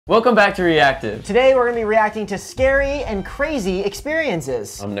Welcome back to Reactive. Today we're going to be reacting to scary and crazy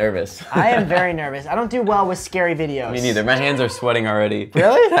experiences. I'm nervous. I am very nervous. I don't do well with scary videos. Me neither. My hands are sweating already.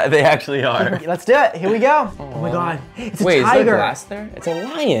 Really? They actually are. Let's do it. Here we go. Oh my god. It's a Wait, tiger. is there a glass there? It's a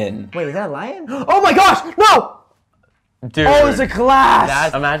lion. Wait, is that a lion? Oh my gosh! No! Dude. Oh, it's a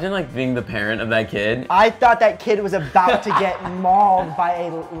glass! Imagine like being the parent of that kid. I thought that kid was about to get mauled by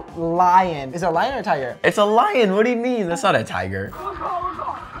a lion. Is it a lion or a tiger? It's a lion. What do you mean? That's not a tiger.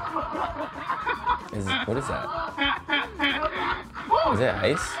 What is that? Is it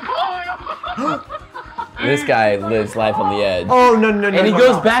ice? This guy lives life on the edge. Oh, no. And he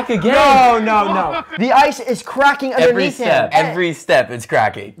goes back again. No. The ice is cracking underneath him. Every step it's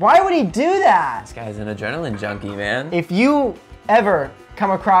cracking. Why would he do that? This guy's an adrenaline junkie, man. If you ever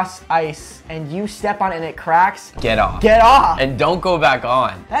come across ice and you step on it and it cracks, get off. Get off. And don't go back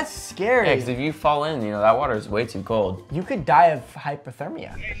on. That's scary. Yeah, because if you fall in, you know, that water is way too cold. You could die of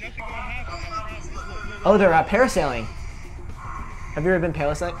hypothermia. Oh, they're parasailing. Have you ever been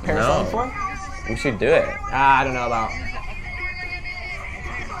parasailing before? We should do it. I don't know about.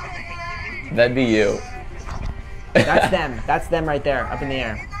 That'd be you. That's them. That's them right there, up in the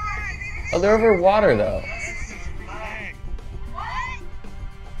air. Oh, they're over water, though.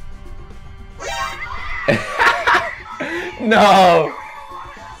 No.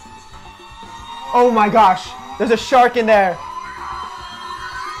 Oh my gosh. There's a shark in there.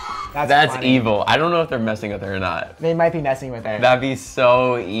 That's evil. I don't know if they're messing with her or not. They might be messing with her. That'd be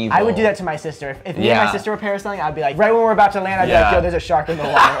so evil. I would do that to my sister. If me and my sister were parasailing, I'd be like, right when we're about to land, I'd be like, yo, there's a shark in the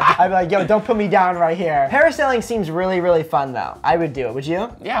water. I'd be like, yo, don't put me down right here. Parasailing seems really, really fun though. I would do it. Would you?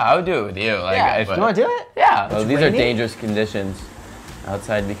 Yeah, I would do it with you. Like, yeah. Do you want to do it? Yeah. So these are dangerous conditions.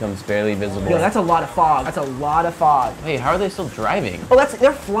 Outside becomes barely visible. Yo, that's a lot of fog. That's a lot of fog. Wait, how are they still driving? Oh,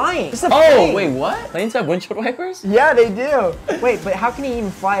 they're flying. It's a plane. Wait, what? Planes have windshield wipers? Yeah, they do. Wait, but how can he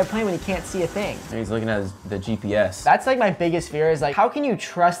even fly a plane when he can't see a thing? He's looking at the GPS. That's like my biggest fear is like, how can you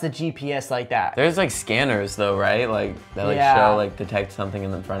trust the GPS like that? There's like scanners though, right? Like that show, like detect something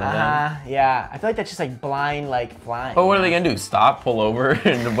in the front of them. Yeah. I feel like that's just like blind, like flying. But what are they gonna do? Stop, pull over,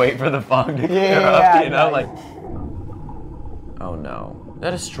 and wait for the fog to clear up? You know, like. Oh no. Is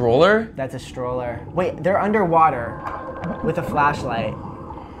that a stroller? That's a stroller. Wait, they're underwater with a flashlight.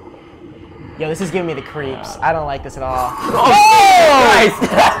 Yo, this is giving me the creeps. I don't like this at all. Oh!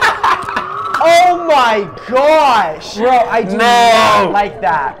 Oh my gosh! Bro, I do not like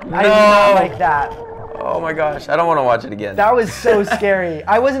that. I do not like that. Oh my gosh, I don't want to watch it again. That was so scary.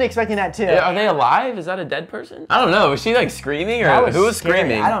 I wasn't expecting that too. Are they alive? Is that a dead person? I don't know. Was she like screaming or who was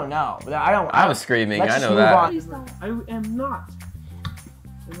screaming? I don't know. I was screaming. I know that. I am not.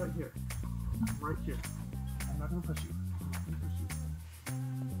 I'm right here. Right here. I'm not gonna push you. I'm not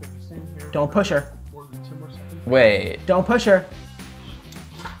gonna push you. Stay here. Don't push her. More than 10 more seconds. Wait. Don't push her.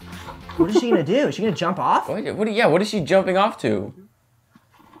 What is she gonna do? Is she gonna jump off? What is she jumping off to?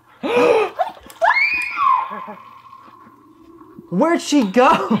 Where'd she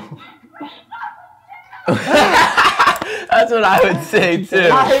go? That's what I would say too.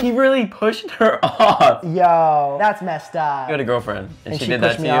 He really pushed her off. Yo, that's messed up. You had a girlfriend, and she did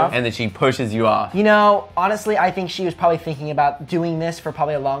pushed that to me you, off? and then she pushes you off. You know, honestly, I think she was probably thinking about doing this for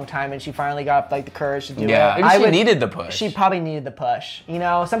probably a long time, and she finally got like the courage to do it. Yeah, maybe she needed the push. She probably needed the push. You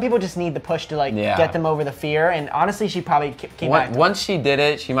know, some people just need the push to like get them over the fear, and honestly, she probably came back. Once she did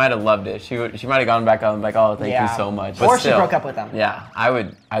it, she might have loved it. She might have gone back on like, oh, thank you so much. But or still, she broke up with them. Yeah,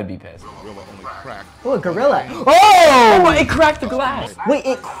 I'd be pissed. Oh, a gorilla. Oh! It cracked the glass. Wait,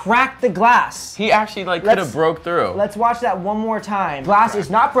 it cracked the glass. He actually like could have broke through. Let's watch that one more time. Glass is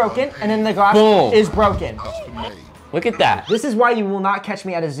not broken, and then the glass is broken. Look at that. This is why you will not catch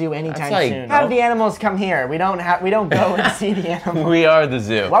me at a zoo anytime soon. Nope. Have the animals come here. We don't go and see the animals. We are the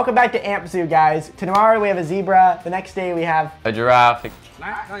zoo. Welcome back to Amp Zoo, guys. Tomorrow we have a zebra. The next day we have a giraffe.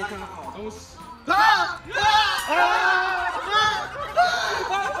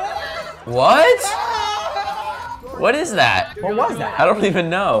 What? What is that? What was that? I don't even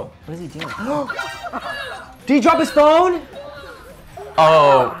know. What is he doing? Did he drop his phone?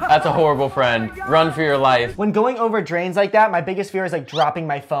 Oh, that's a horrible friend. Run for your life. When going over drains like that, my biggest fear is like dropping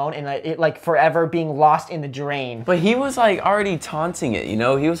my phone and it like forever being lost in the drain. But he was like already taunting it, you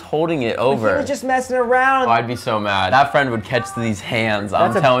know? He was holding it over. He was just messing around. Oh, I'd be so mad. That friend would catch these hands.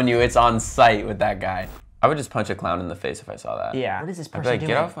 I'm telling you, it's on sight with that guy. I would just punch a clown in the face if I saw that. Yeah. What is this person I'd be like, doing?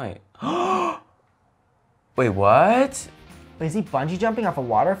 get off my... Wait, what? Wait, is he bungee jumping off a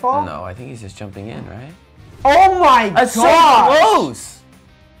waterfall? No, I think he's just jumping in, right? Oh my god! That's so close!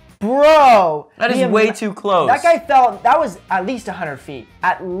 Bro! That is way too close. That guy fell, that was at least 100 feet.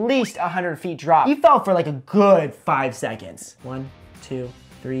 At least 100 feet drop. He fell for like a good 5 seconds. 1, 2,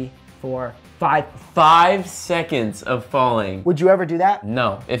 3, 4, 5. 5 seconds of falling. Would you ever do that?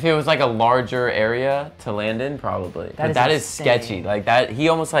 No. If it was like a larger area to land in, probably. But that is sketchy. Like that, he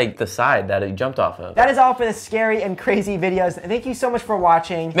almost like the side that he jumped off of. That is all for the scary and crazy videos. Thank you so much for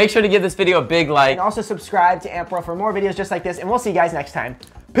watching. Make sure to give this video a big like. And also subscribe to Amp World for more videos just like this. And we'll see you guys next time.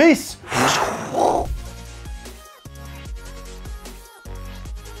 Peace!